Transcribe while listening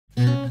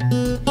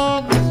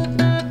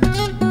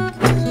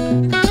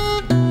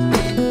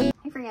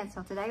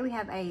So today we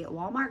have a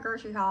Walmart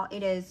grocery haul.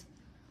 It is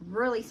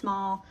really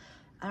small.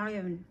 I don't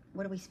even,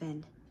 what did we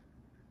spend?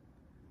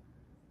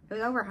 It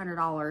was over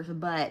 $100,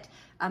 but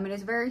it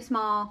is very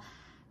small.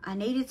 I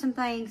needed some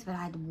things, but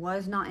I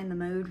was not in the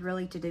mood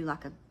really to do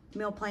like a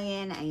meal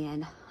plan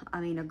and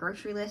a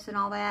grocery list and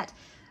all that.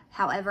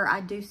 However, I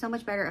do so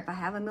much better if I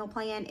have a meal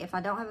plan. If I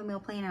don't have a meal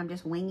plan and I'm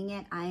just winging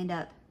it,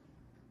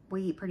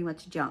 we eat pretty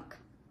much junk.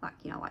 Like,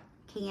 like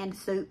canned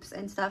soups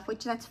and stuff,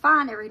 which that's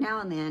fine every now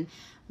and then.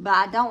 But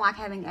I don't like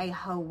having a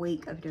whole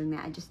week of doing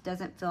that. It just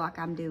doesn't feel like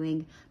I'm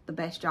doing the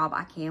best job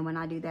I can when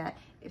I do that.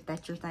 If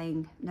that's your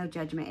thing, no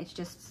judgment.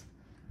 It's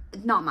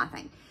not my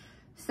thing.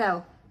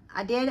 So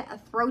I did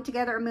throw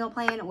together a meal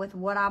plan with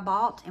what I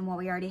bought and what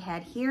we already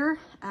had here.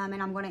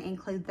 And I'm going to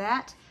include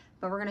that.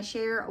 But we're going to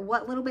share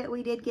what little bit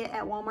we did get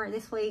at Walmart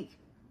this week.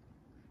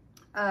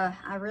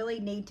 I really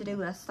need to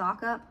do a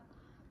stock up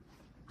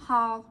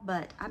haul,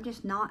 but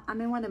I'm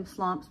in one of them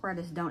slumps where I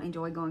just don't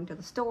enjoy going to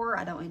the store.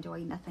 I don't enjoy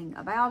nothing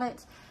about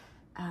it.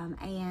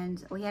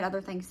 And we had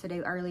other things to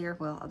do earlier.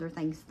 Well, other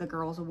things the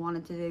girls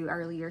wanted to do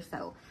earlier.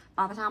 So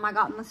by the time I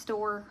got in the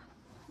store,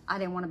 I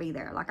didn't want to be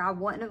there. Like, I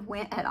wouldn't have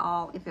went at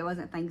all if it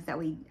wasn't things that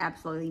we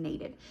absolutely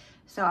needed.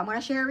 So I'm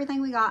going to share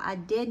everything we got. I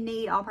did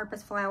need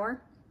all-purpose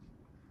flour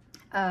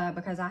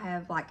because I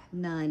have like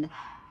none.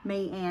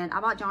 I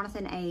bought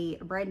Jonathan a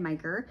bread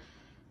maker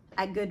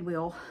at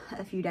Goodwill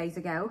a few days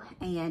ago,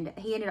 and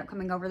he ended up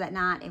coming over that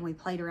night and we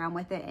played around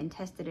with it and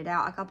tested it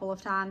out a couple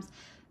of times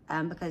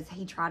because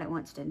he tried it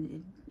once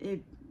and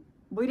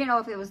we didn't know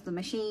if it was the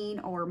machine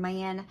or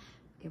man.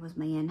 It was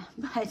man,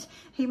 but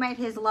he made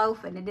his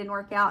loaf and it didn't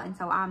work out, and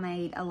so I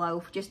made a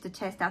loaf just to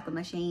test out the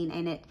machine,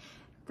 and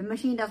the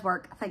machine does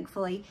work,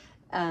 thankfully.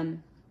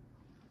 And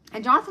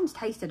Jonathan's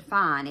tasted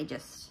fine. It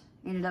just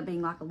ended up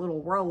being like a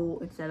little roll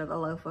instead of a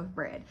loaf of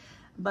bread.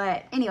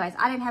 But anyways,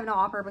 I didn't have no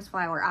all-purpose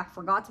flour. I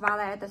forgot to buy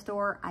that at the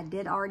store. I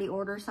did already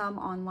order some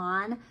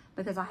online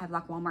because I have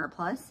like Walmart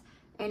Plus,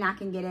 and I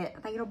can get it. I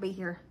think it'll be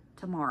here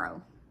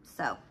tomorrow.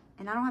 So,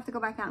 and I don't have to go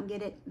back out and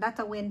get it. That's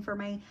a win for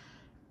me.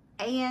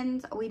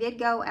 And we did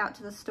go out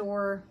to the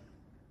store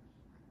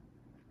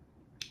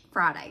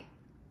Friday,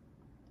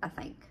 I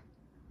think.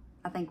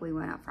 I think we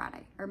went out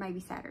Friday, or maybe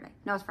Saturday.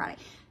 No, it's Friday.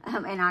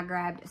 And I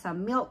grabbed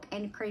some milk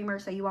and creamer,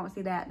 so you won't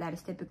see that. That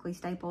is typically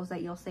staples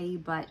that you'll see,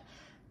 but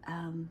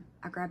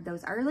I grabbed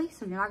those early,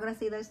 so you're not going to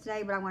see those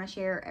today, but I want to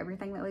share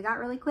everything that we got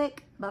really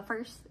quick. But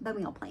first, the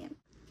meal plan.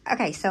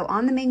 Okay, so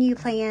on the menu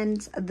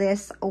plans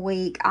this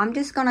week, I'm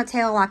just going to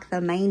tell like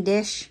the main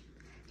dish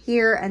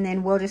here, and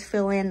then we'll just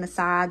fill in the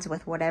sides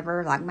with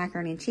whatever, like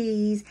macaroni and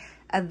cheese,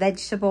 a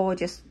vegetable,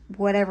 just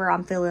whatever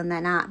I'm feeling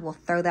that night, we'll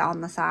throw that on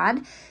the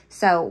side.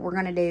 So we're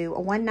going to do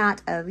one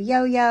night of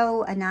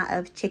yo-yo, a night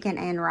of chicken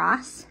and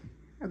rice,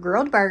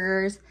 grilled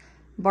burgers,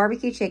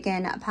 barbecue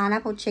chicken,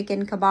 pineapple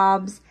chicken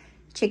kebabs,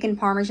 chicken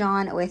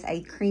parmesan with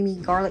a creamy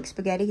garlic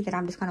spaghetti that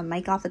I'm just going to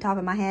make off the top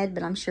of my head,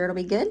 but I'm sure it'll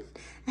be good,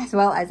 as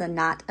well as a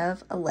night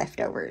of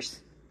leftovers.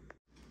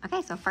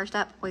 Okay, so first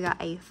up, we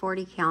got a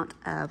 40 count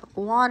of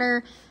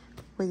water.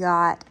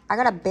 I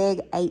got a big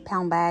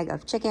 8-pound bag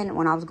of chicken.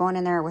 When I was going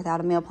in there without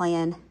a meal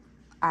plan,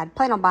 I'd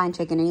planned on buying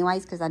chicken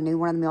anyways because I knew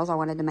one of the meals I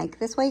wanted to make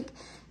this week.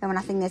 And when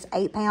I seen this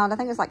 8-pound, I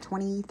think it was like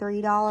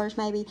 $23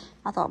 maybe,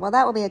 I thought, well,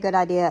 that would be a good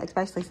idea,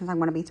 especially since I'm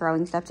going to be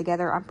throwing stuff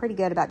together. I'm pretty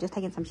good about just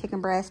taking some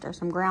chicken breast or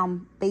some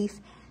ground beef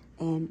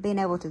and being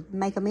able to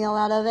make a meal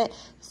out of it.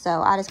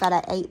 So I just got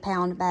an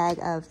 8-pound bag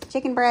of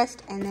chicken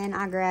breast, and then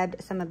I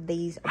grabbed some of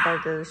these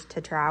burgers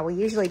to try. We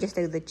usually just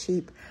do the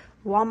cheap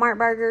Walmart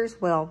burgers,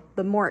 well,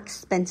 the more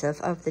expensive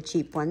of the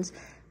cheap ones.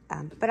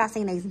 But I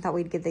seen these and thought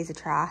we'd give these a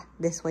try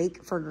this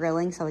week for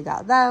grilling, so we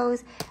got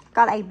those.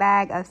 Got a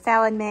bag of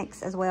salad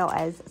mix as well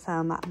as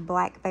some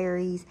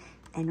blackberries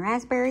and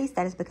raspberries.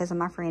 That is because of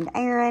my friend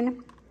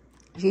Erin.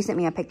 She sent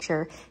me a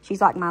picture. She's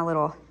like my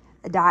little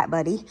diet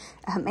buddy,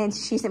 and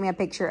she sent me a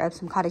picture of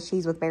some cottage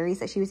cheese with berries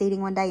that she was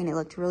eating one day, and it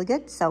looked really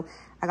good. So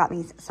I got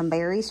me some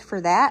berries for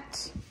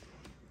that.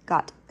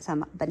 Got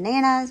some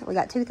bananas. We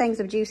got 2 things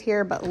of juice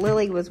here, but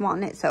Lily was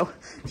wanting it, so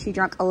she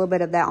drank a little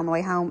bit of that on the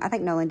way home. I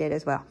think Nolan did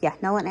as well. Yeah,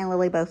 Nolan and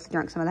Lily both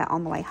drank some of that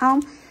on the way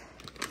home.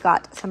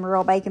 Got some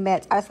real bacon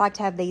bits. I just like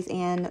to have these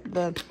in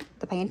the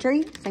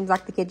pantry. Seems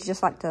like the kids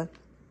just like to,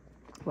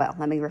 well,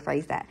 let me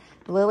rephrase that.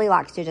 Lily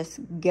likes to just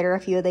get her a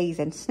few of these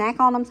and snack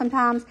on them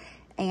sometimes.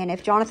 And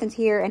if Jonathan's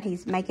here and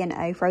he's making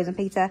a frozen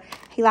pizza,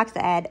 he likes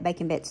to add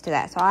bacon bits to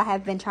that. So I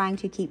have been trying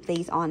to keep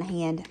these on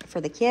hand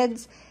for the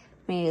kids.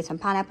 We needed some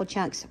pineapple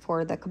chunks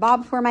for the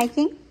kebabs we're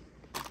making.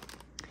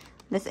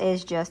 This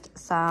is just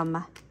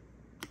some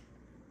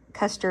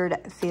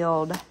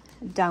custard-filled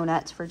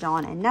donuts for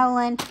John and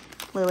Nolan.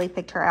 Lily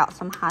picked her out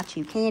some high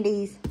chew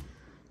candies.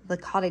 The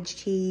cottage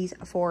cheese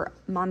for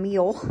my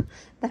meal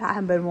that I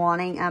have been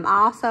wanting. I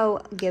also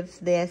give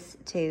this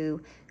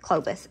to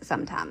Clovis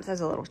sometimes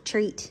as a little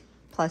treat,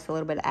 plus a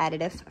little bit of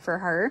additive for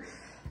her.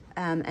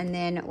 And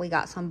then we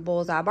got some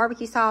bullseye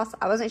barbecue sauce.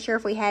 I wasn't sure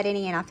if we had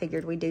any, and I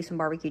figured we'd do some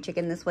barbecue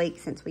chicken this week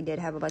since we did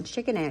have a bunch of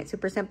chicken, and it's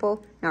super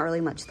simple. Not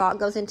really much thought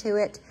goes into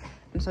it.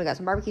 So we got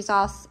some barbecue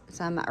sauce,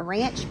 some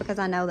ranch, because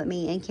I know that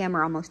me and Kim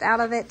are almost out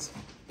of it.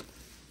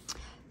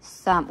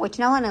 Some, which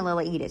Nolan and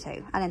Lily eat it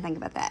too. I didn't think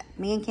about that.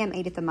 Me and Kim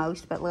eat it the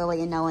most, but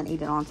Lily and Nolan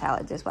eat it on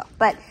salads as well.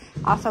 But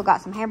also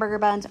got some hamburger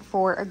buns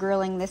for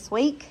grilling this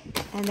week.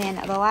 And then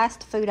the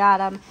last food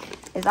item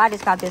is I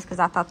just got this because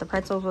I thought the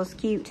pretzels was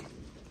cute.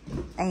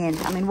 And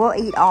I mean, we'll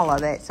eat all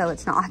of it, so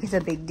it's not like it's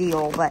a big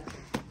deal, but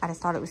I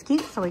just thought it was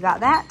cute, so we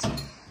got that.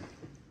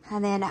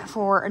 And then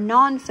for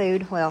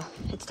non-food, well,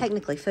 it's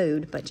technically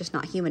food, but just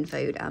not human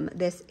food.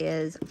 This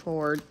is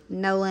for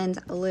Nolan's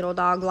little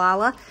dog,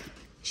 Lila.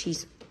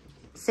 She's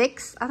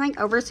 6, I think,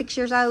 over 6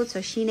 years old,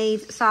 so she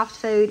needs soft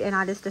food, and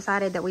I just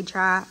decided that we'd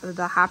try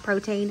the high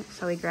protein,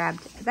 so we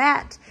grabbed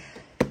that.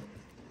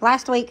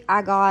 Last week,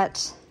 I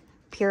got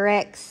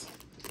Purex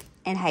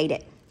and hate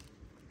it.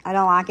 I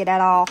don't like it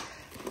at all.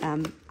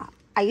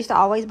 I used to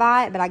always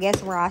buy it, but I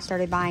guess where I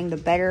started buying the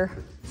better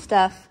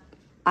stuff,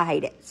 I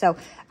hate it. So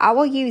I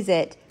will use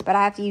it, but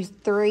I have to use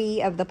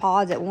 3 of the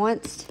pods at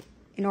once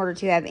in order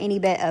to have any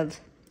bit of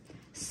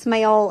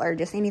smell or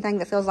just anything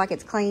that feels like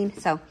it's clean.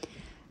 So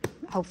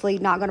hopefully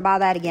not going to buy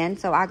that again.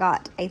 So I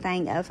got a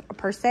thing of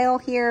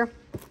Persil here,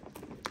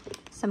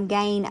 some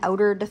Gain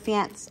odor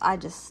defense. I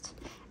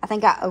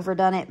think I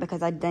overdone it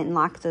because I didn't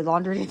like the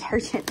laundry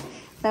detergent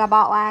that I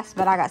bought last,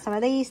 but I got some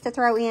of these to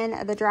throw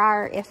in the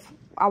dryer if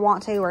I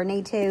want to or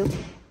need to.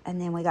 And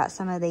then we got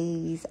some of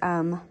these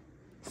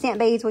scent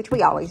beads, which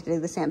we always do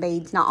the scent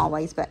beads, not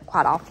always, but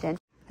quite often.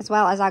 As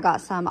well as I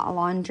got some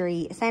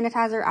laundry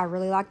sanitizer. I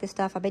really like this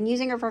stuff. I've been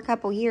using it for a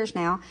couple years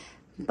now,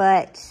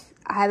 but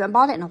I haven't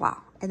bought it in a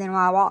while. And then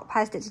when I walked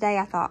past it today,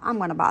 I thought, I'm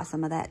going to buy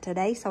some of that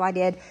today. So I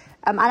did.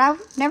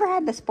 I've never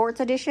had the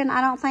sports edition,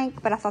 I don't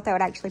think, but I thought that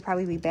would actually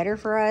probably be better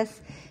for us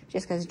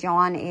just because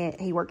John,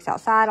 he works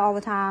outside all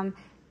the time.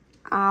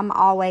 I'm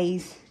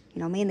always,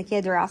 you know, me and the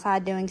kids are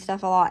outside doing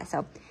stuff a lot.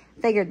 So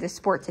I figured the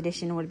sports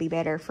edition would be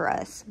better for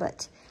us.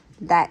 But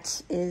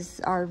that is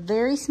our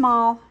very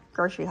small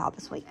grocery haul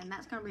this week. And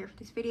that's going to be it for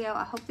this video.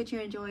 I hope that you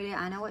enjoyed it.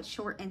 I know it's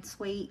short and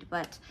sweet,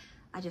 but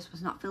I just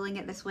was not feeling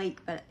it this week.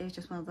 But it was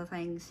just one of the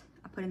things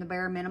I put in the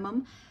bare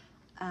minimum.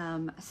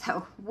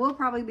 So we'll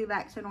probably be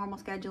back to normal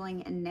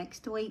scheduling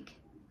next week.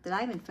 Did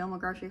I even film a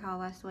grocery haul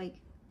last week?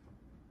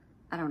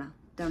 I don't know.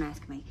 Don't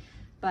ask me.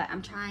 But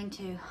I'm trying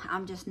to.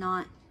 I'm just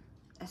not.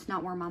 That's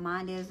not where my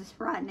mind is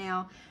right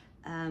now.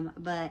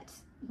 But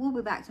we'll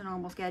be back to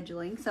normal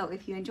scheduling. So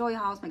if you enjoy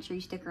hauls, make sure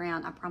you stick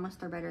around. I promise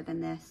they're better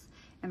than this.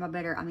 And by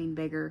better, I mean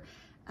bigger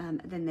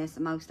than this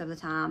most of the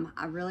time.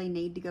 I really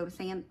need to go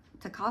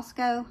to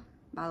Costco.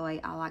 By the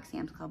way, I like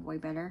Sam's Club way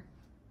better.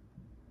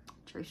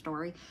 True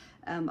story.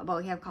 But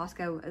we have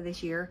Costco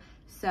this year.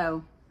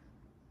 So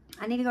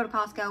I need to go to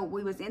Costco.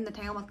 We was in the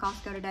town with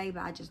Costco today,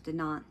 but I just did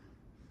not.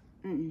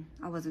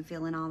 I wasn't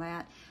feeling all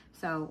that.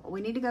 So we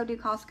need to go do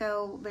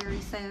Costco very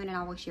soon, and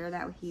I will share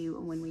that with you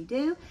when we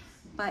do.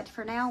 But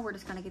for now, we're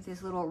just going to get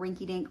this little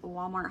rinky-dink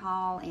Walmart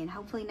haul, and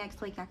hopefully next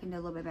week I can do a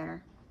little bit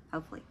better.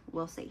 Hopefully.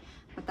 We'll see.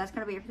 But that's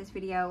going to be it for this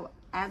video.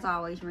 As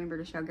always, remember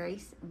to show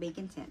grace, be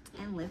content,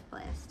 and live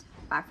blessed.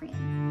 Bye,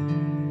 friends.